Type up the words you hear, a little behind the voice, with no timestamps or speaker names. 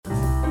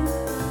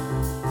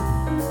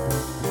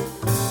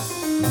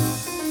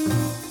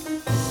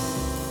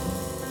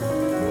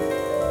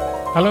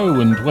Hello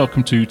and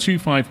welcome to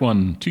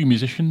 251, two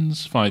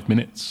musicians, 5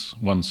 minutes,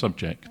 one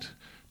subject.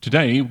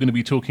 Today we're going to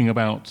be talking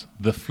about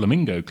the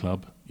Flamingo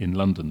Club in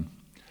London.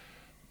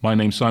 My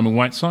name's Simon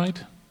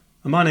Whiteside.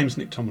 And my name's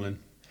Nick Tomlin.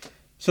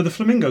 So the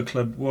Flamingo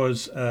Club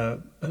was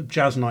a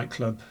jazz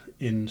nightclub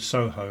in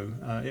Soho.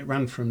 It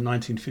ran from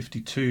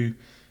 1952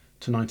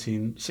 to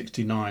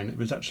 1969. It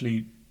was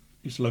actually,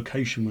 its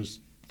location was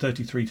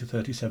 33 to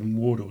 37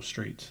 Wardour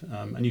Street.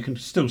 And you can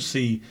still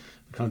see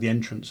kind of the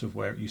entrance of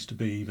where it used to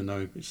be, even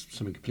though it's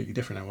something completely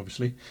different now,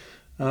 obviously.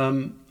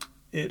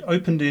 It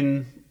opened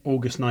in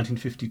August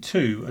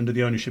 1952 under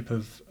the ownership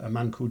of a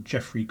man called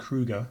Geoffrey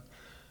Kruger.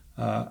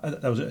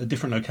 That was at a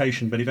different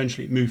location, but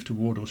eventually it moved to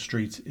Wardour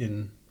Street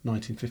in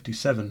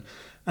 1957.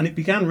 And it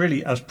began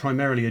really as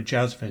primarily a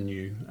jazz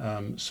venue.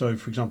 So,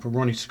 for example,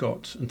 Ronnie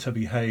Scott and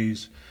Tubby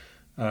Hayes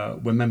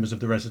were members of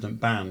the resident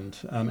band.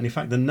 And in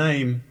fact, the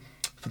name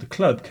for the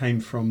club came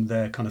from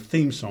their kind of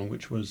theme song,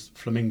 which was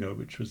Flamingo,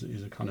 which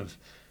is a kind of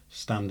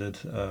standard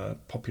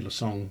popular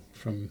song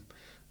from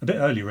a bit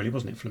earlier, really,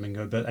 wasn't it,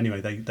 Flamingo? But anyway,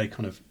 they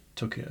kind of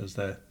took it as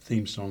their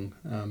theme song.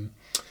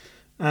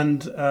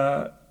 And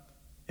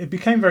it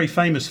became very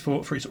famous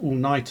for its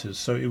all-nighters.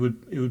 So it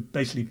would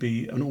basically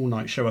be an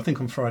all-night show. I think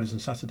on Fridays and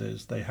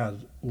Saturdays they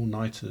had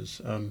all-nighters,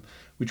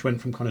 which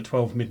went from kind of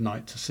 12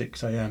 midnight to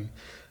 6 a.m.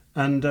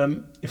 And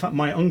in fact,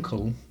 my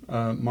uncle,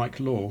 Mike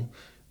Law,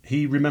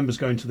 he remembers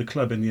going to the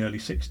club in the early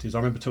 60s. I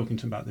remember talking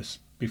to him about this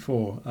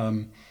before.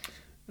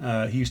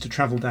 He used to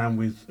travel down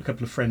with a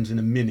couple of friends in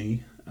a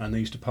Mini, and they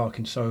used to park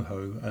in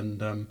Soho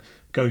and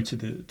go to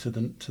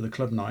the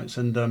club nights.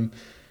 And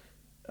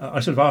I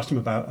sort of asked him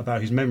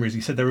about his memories.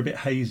 He said they were a bit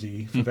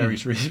hazy for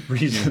various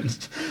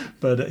reasons,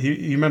 but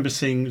he remembers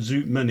seeing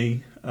Zoot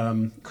Money,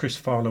 Chris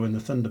Farlow and the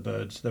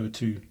Thunderbirds. There were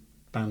two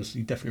bands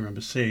he definitely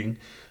remembers seeing.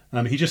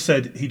 He just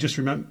said he just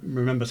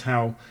remembers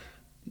how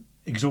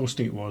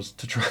exhausting it was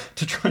to try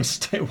and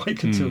stay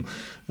awake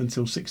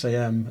until 6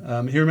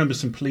 a.m. He remembers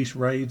some police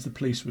raids. The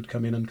police would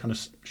come in and kind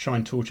of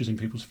shine torches in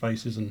people's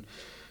faces and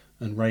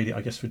raid it,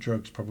 I guess, for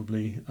drugs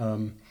probably.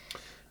 So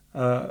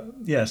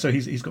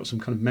he's got some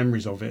kind of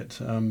memories of it.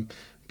 I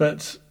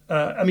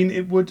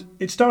mean,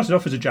 it started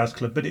off as a jazz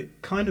club, but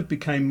it kind of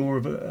became more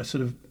of a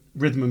sort of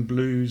rhythm and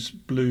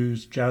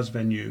blues jazz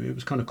venue. It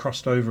was kind of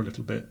crossed over a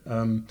little bit.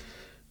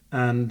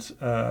 And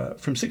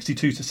from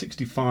 62 to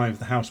 65,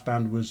 the house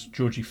band was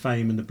Georgie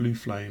Fame and the Blue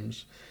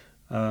Flames.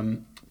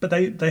 But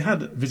they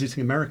had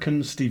visiting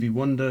Americans. Stevie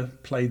Wonder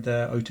played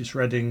there. Otis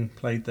Redding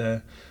played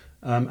there.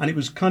 And it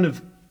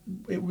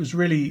was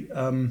really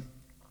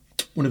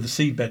one of the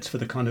seedbeds for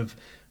the kind of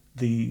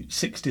the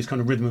 60s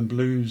kind of rhythm and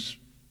blues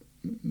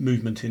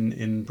movement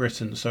in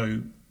Britain.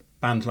 So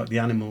bands like the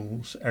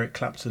Animals, Eric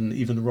Clapton,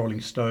 even the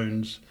Rolling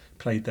Stones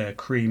played there.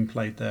 Cream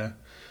played there.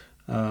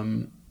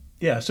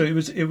 So it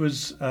was. It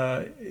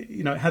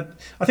had.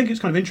 I think it's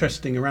kind of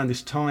interesting around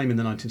this time in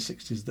the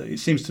 1960s that it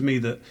seems to me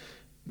that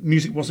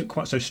music wasn't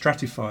quite so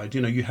stratified.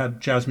 You had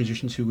jazz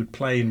musicians who would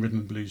play in rhythm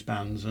and blues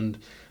bands, and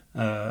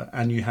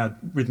you had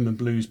rhythm and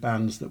blues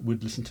bands that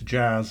would listen to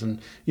jazz,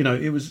 and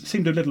it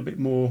seemed a little bit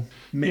more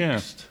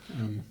mixed.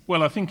 Yeah.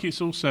 Well, I think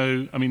it's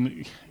also. I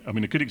mean, a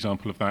good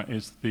example of that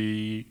is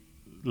the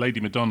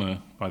Lady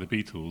Madonna by the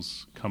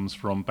Beatles comes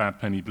from Bad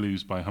Penny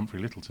Blues by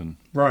Humphrey Lyttelton.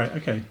 Right.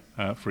 Okay.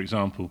 For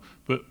example,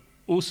 but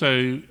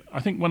also, I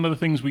think one of the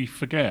things we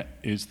forget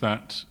is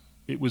that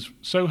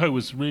Soho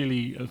was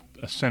really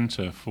a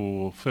centre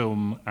for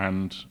film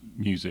and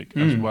music,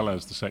 as well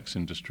as the sex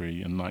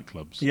industry and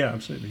nightclubs. Yeah,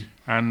 absolutely.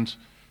 And,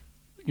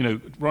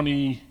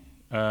 Ronnie,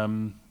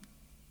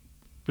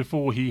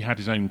 before he had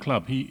his own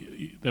club,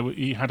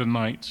 he had a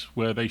night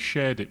where they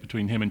shared it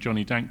between him and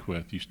Johnny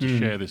Dankworth. Used to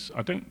share this.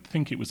 I don't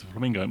think it was the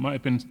Flamingo. It might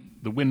have been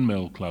the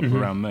Windmill Club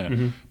around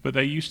there. But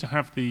they used to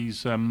have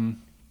these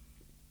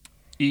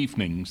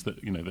evenings that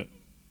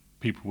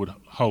people would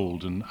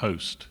hold and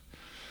host,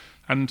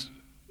 and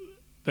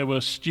there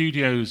were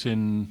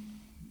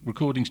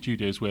recording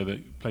studios where the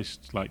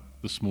places like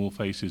the Small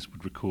Faces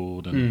would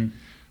record, and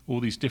all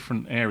these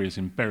different areas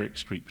in Berwick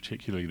Street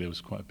particularly, there was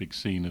quite a big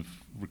scene of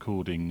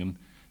recording, and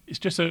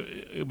it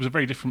was a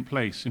very different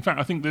place. In fact,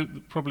 I think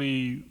that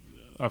probably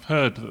I've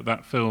heard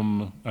that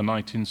film A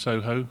Night in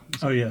Soho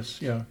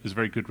is a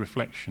very good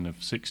reflection of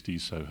 60s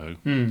Soho.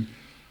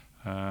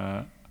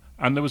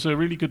 And there was a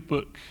really good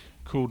book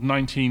called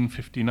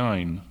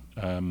 1959,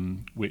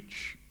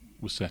 which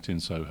was set in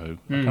Soho.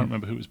 I can't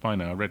remember who it was by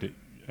now. I read it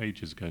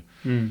ages ago.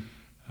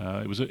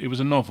 It was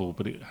a novel,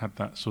 but it had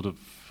that sort of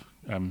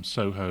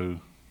Soho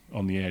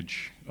on the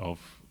edge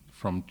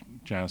from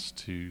jazz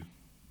to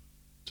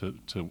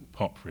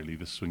pop, really,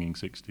 the swinging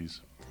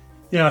 60s.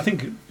 Yeah, I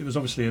think it was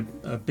obviously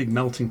a big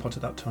melting pot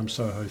at that time,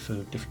 Soho,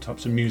 for different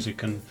types of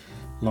music and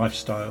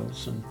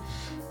lifestyles. And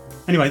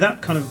anyway,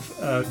 that kind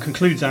of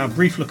concludes our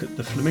brief look at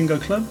the Flamingo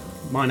Club.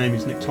 My name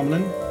is Nick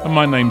Tomlin. And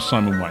my name's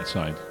Simon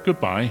Whiteside.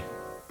 Goodbye.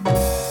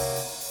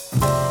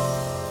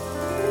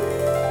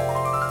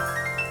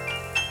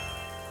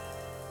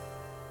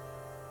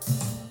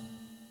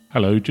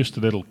 Hello, just a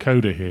little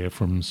coda here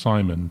from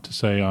Simon to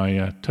say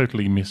I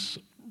totally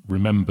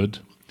misremembered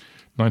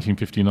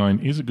 1959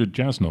 is a good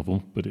jazz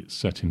novel, but it's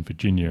set in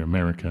Virginia,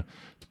 America.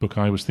 The book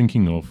I was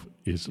thinking of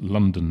is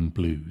London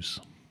Blues.